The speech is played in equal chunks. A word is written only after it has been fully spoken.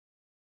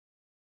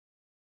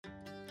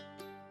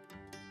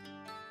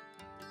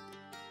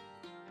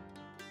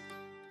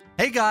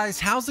Hey guys,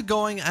 how's it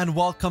going and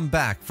welcome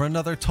back for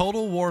another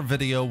Total War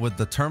video with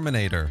the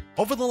Terminator.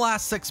 Over the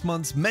last 6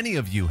 months, many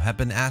of you have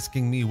been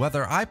asking me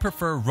whether I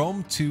prefer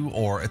Rome 2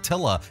 or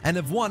Attila, and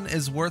if one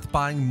is worth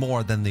buying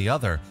more than the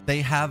other.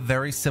 They have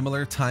very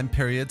similar time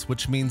periods,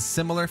 which means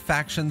similar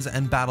factions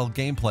and battle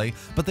gameplay,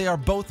 but they are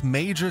both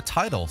major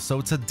titles, so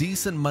it's a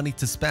decent money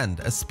to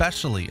spend,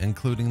 especially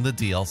including the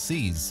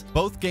DLCs.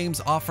 Both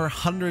games offer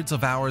hundreds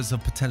of hours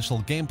of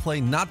potential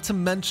gameplay, not to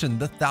mention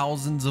the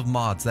thousands of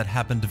mods that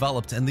have been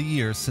developed in the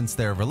years since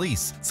their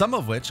release, some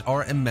of which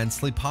are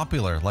immensely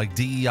popular, like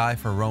DEI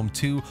for Rome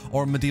 2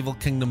 or Medieval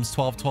Kingdoms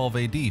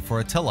 1212 AD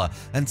for Attila,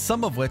 and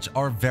some of which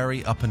are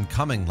very up and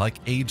coming, like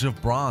Age of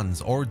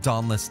Bronze or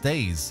Dawnless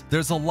Days.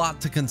 There's a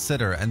lot to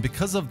consider, and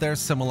because of their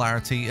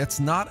similarity, it's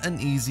not an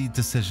easy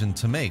decision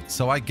to make,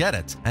 so I get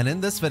it. And in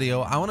this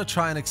video, I want to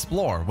try and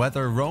explore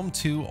whether Rome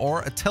 2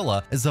 or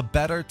Attila is a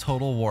better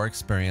Total War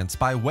experience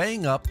by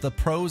weighing up the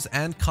pros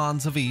and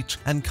cons of each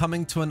and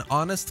coming to an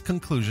honest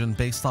conclusion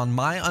based on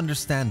my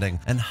understanding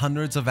and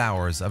hundreds of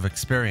hours of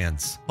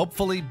experience.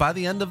 Hopefully, by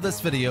the end of this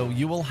video,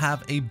 you will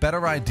have a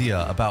better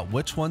idea about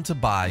which one to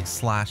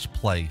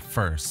buy/play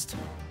first.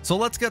 So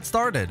let's get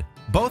started.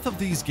 Both of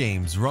these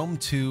games, Rome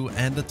 2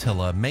 and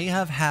Attila, may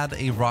have had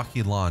a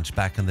rocky launch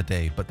back in the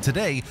day, but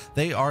today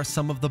they are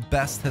some of the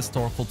best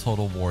historical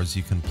Total Wars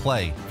you can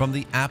play. From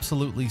the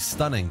absolutely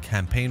stunning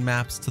campaign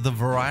maps to the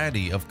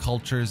variety of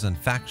cultures and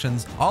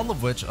factions, all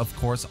of which of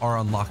course are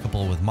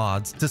unlockable with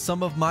mods, to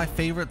some of my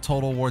favorite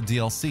Total War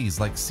DLCs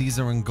like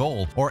Caesar and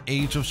Gaul or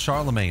Age of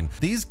Charlamagne.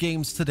 These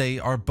games today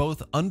are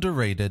both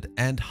underrated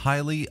and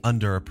highly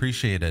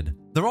underappreciated.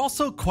 They're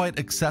also quite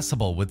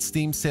accessible, with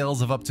Steam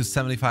sales of up to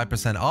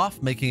 75%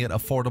 off, making it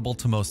affordable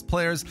to most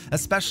players,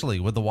 especially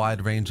with the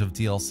wide range of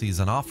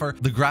DLCs on offer.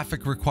 The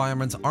graphic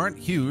requirements aren't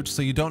huge,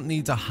 so you don't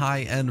need a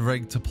high-end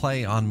rig to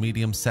play on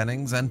medium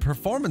settings, and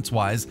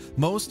performance-wise,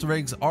 most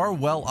rigs are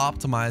well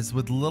optimized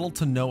with little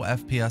to no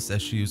FPS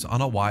issues on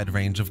a wide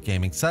range of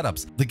gaming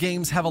setups. The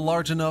games have a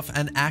large enough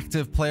and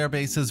active player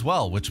base as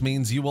well, which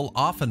means you will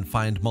often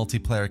find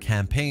multiplayer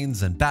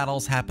campaigns and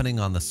battles happening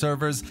on the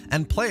servers,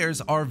 and players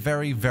are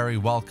very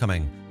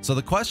welcoming. So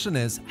the question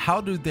is,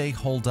 how do they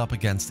hold up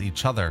against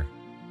each other?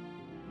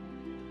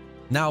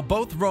 Now,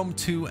 both Rome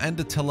 2 and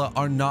Attila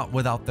are not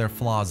without their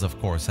flaws, of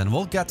course, and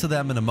we'll get to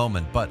them in a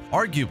moment, but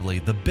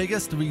arguably the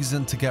biggest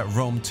reason to get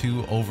Rome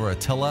 2 over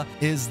Attila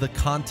is the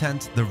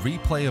content, the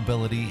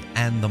replayability,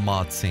 and the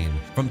mod scene.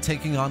 From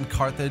taking on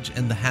Carthage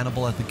in the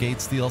Hannibal at the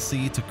Gates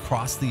DLC to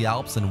cross the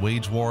Alps and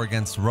wage war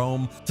against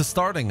Rome, to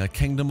starting a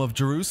Kingdom of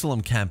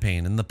Jerusalem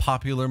campaign in the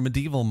popular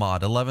medieval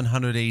mod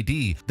 1100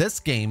 AD, this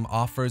game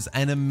offers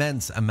an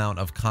immense amount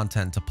of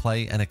content to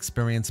play and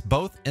experience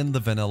both in the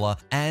vanilla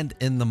and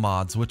in the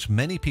mods, which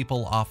many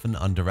people often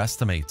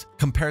underestimate.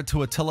 Compared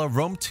to Attila,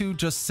 Rome 2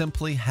 just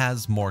simply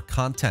has more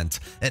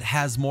content. It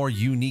has more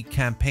unique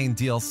campaign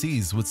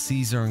DLCs with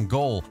Caesar and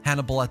Gaul,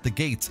 Hannibal at the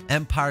Gates,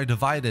 Empire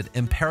Divided,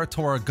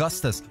 Imperator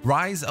Augustus,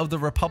 Rise of the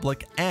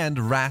Republic, and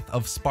Wrath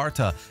of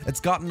Sparta. It's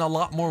gotten a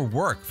lot more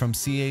work from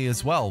CA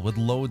as well, with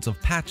loads of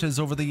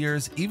patches over the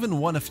years, even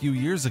one a few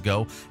years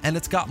ago, and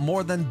it's got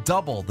more than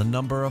double the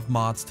number of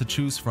mods to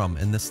choose from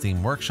in the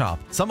Steam Workshop.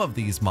 Some of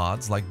these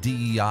mods, like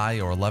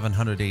DEI or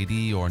 1100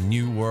 AD or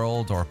New World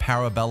or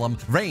Parabellum,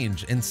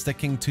 range in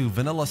sticking to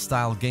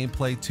vanilla-style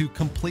gameplay to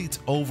complete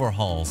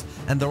overhauls,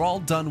 and they're all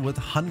done with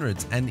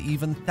hundreds and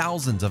even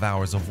thousands of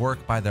hours of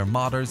work by their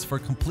modders for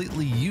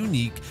completely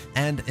unique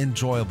and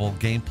enjoyable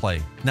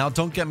gameplay. Now,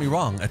 don't get me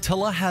wrong,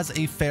 Attila has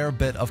a fair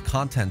bit of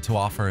content to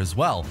offer as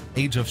well.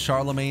 Age of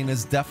Charlamagne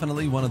is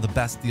definitely one of the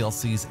best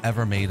DLCs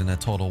ever made in a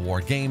Total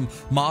War game.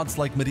 Mods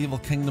like Medieval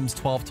Kingdoms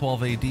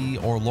 1212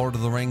 AD or Lord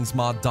of the Rings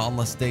mod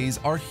Dawnless Days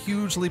are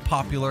hugely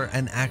popular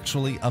and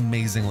actually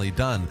amazingly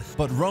done.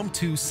 But Rome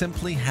 2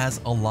 simply has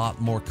a lot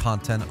more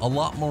content, a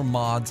lot more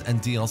mods and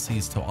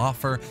DLCs to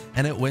offer,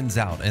 and it wins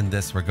out in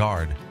this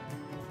regard.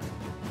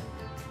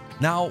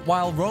 Now,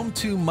 while Rome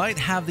 2 might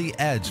have the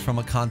edge from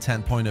a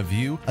content point of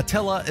view,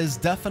 Attila is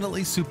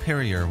definitely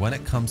superior when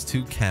it comes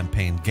to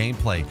campaign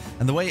gameplay.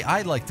 And the way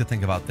I like to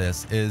think about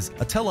this is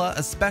Attila,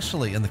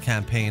 especially in the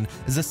campaign,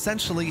 is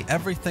essentially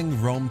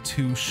everything Rome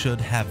 2 should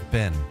have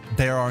been.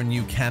 There are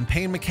new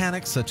campaign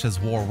mechanics such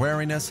as war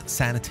wariness,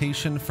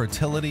 sanitation,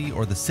 fertility,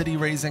 or the city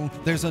raising.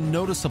 There's a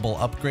noticeable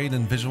upgrade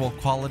in visual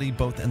quality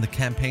both in the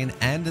campaign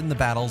and in the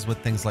battles with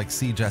things like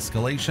siege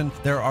escalation.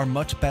 There are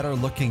much better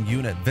looking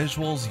unit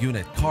visuals,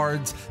 unit cards,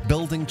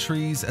 building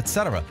trees,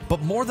 etc.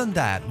 But more than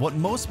that, what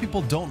most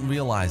people don't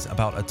realize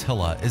about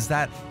Attila is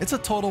that it's a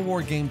Total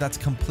War game that's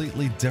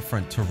completely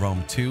different to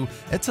Rome 2.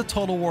 It's a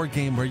Total War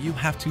game where you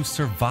have to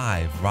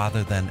survive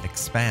rather than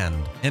expand.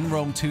 In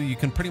Rome 2, you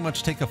can pretty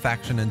much take a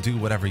faction and do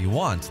whatever you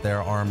want.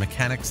 There are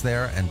mechanics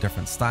there and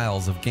different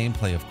styles of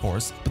gameplay, of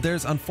course, but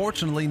there's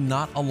unfortunately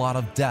not a lot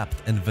of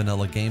depth in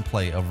vanilla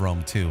gameplay of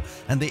Rome 2,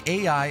 and the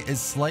AI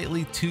is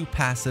slightly too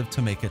passive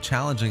to make it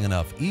challenging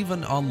enough,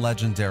 even on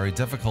legendary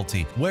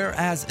difficulty, where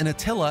Whereas in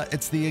Attila,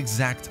 it's the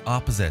exact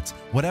opposite.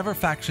 Whatever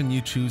faction you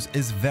choose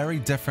is very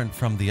different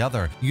from the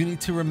other. You need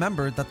to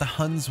remember that the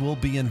Huns will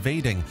be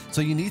invading,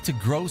 so you need to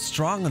grow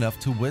strong enough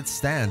to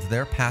withstand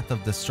their path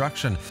of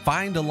destruction,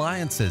 find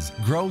alliances,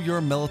 grow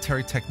your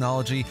military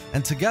technology,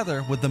 and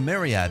together with the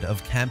myriad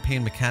of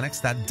campaign mechanics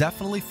that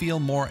definitely feel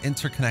more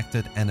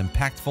interconnected and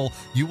impactful,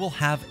 you will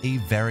have a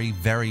very,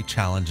 very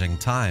challenging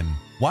time.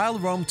 While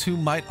Rome 2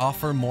 might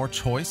offer more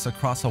choice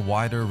across a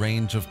wider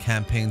range of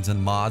campaigns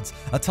and mods,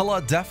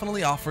 Attila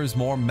definitely offers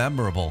more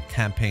memorable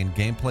campaign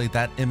gameplay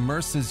that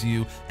immerses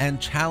you and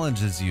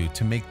challenges you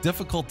to make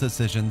difficult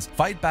decisions,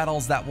 fight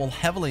battles that will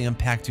heavily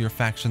impact your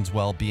faction's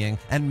well-being,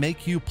 and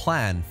make you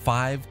plan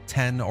 5,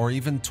 10, or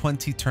even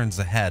 20 turns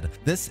ahead.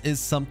 This is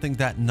something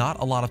that not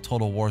a lot of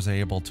Total Wars are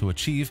able to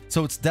achieve,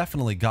 so it's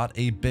definitely got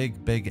a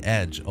big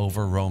edge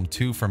over Rome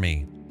 2 for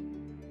me.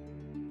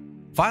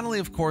 Finally,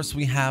 of course,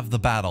 we have the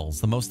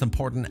battles, the most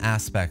important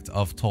aspect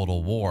of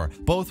Total War.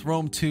 Both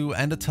Rome 2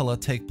 and Attila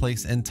take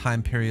place in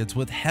time periods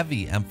with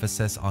heavy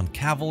emphasis on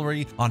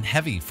cavalry, on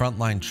heavy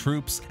frontline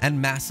troops, and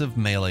massive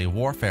melee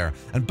warfare,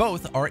 and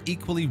both are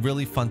equally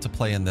really fun to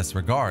play in this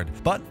regard.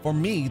 But for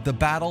me, the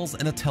battles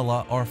in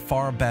Attila are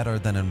far better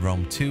than in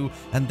Rome 2,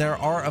 and there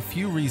are a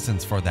few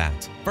reasons for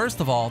that. First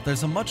of all,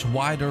 there's a much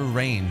wider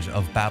range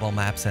of battle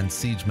maps and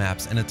siege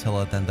maps in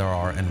Attila than there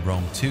are in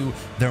Rome 2.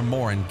 They're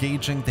more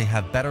engaging, they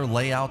have better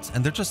layouts,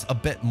 and they're just a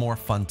bit more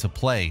fun to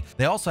play.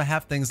 They also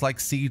have things like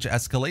siege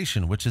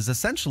escalation, which is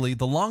essentially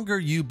the longer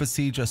you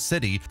besiege a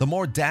city, the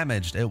more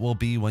damaged it will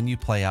be when you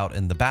play out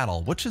in the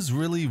battle, which is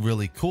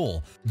really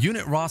cool.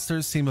 Unit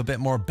rosters seem a bit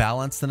more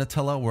balanced than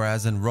Attila,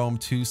 whereas in Rome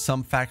 2,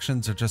 some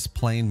factions are just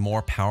plain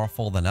more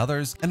powerful than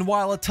others. And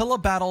while Attila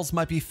battles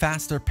might be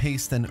faster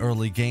paced in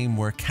early game,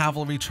 where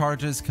cavalry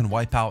charges can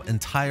wipe out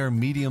entire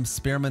medium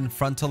spearmen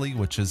frontally,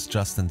 which is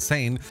just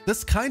insane,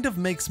 this kind of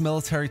makes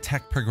military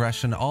tech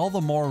progression all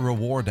the more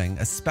rewarding,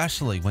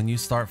 especially when you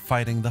start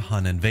fighting the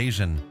Hun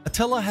invasion.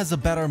 Attila has a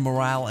better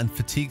morale and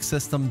fatigue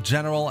system,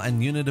 general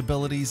and unit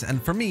abilities,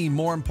 and for me,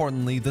 more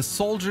importantly, the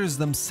soldiers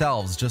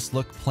themselves just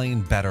look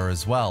plain better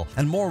as well,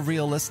 and more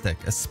realistic,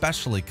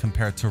 especially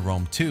compared to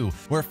Rome 2,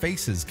 where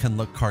faces can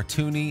look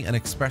cartoony and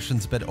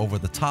expressions a bit over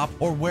the top,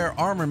 or where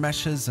armor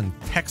meshes and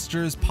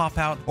textures pop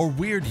out, or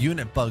weird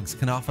unit bugs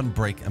can often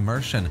break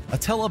immersion.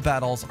 Attila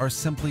battles are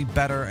simply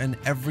better in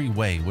every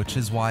way, which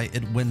is why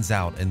it wins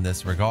out in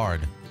this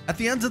regard. At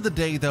the end of the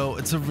day, though,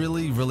 it's a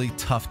really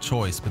tough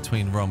choice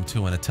between Rome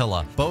 2 and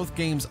Attila. Both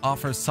games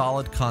offer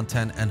solid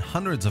content and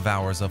hundreds of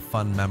hours of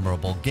fun,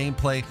 memorable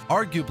gameplay.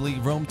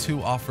 Arguably, Rome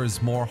 2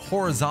 offers more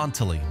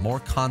horizontally, more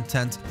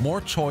content,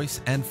 more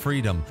choice and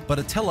freedom, but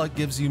Attila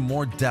gives you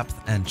more depth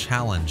and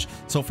challenge.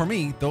 So for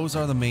me, those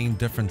are the main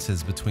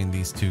differences between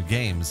these two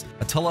games.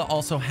 Attila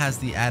also has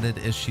the added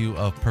issue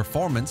of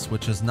performance,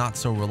 which is not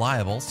so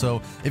reliable,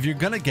 so if you're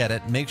gonna get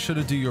it, make sure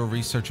to do your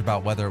research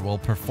about whether it will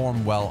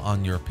perform well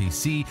on your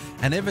PC,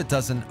 and if it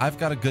doesn't, I've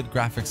got a good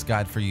graphics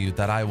guide for you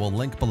that I will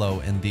link below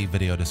in the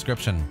video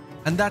description.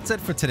 And that's it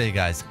for today,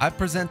 guys. I've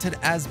presented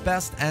as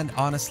best and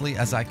honestly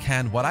as I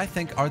can what I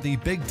think are the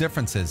big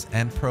differences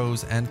and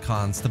pros and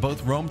cons to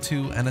both Rome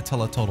 2 and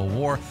Attila Total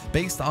War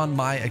based on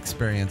my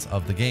experience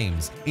of the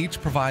games.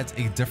 Each provides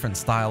a different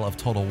style of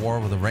Total War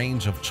with a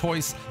range of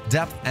choice,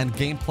 depth, and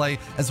gameplay,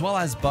 as well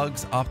as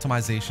bugs,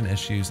 optimization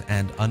issues,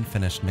 and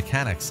unfinished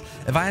mechanics.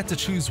 If I had to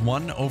choose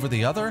one over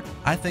the other,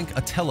 I think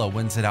Attila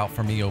wins it out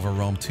for me over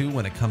Rome 2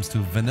 when it comes to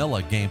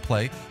vanilla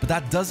gameplay, but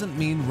that doesn't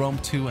mean Rome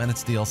 2 and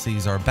its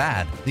DLCs are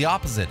bad. The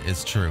opposite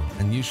is true,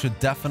 and you should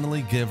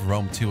definitely give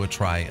Rome 2 a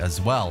try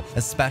as well,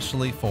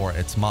 especially for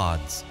its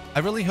mods. I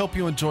really hope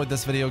you enjoyed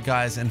this video,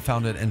 guys, and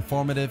found it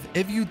informative.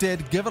 If you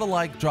did, give it a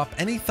like, drop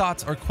any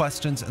thoughts or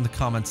questions in the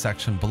comment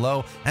section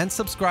below, and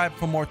subscribe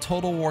for more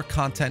Total War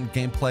content,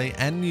 gameplay,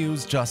 and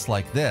news just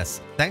like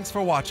this. Thanks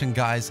for watching,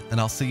 guys, and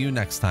I'll see you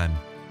next time.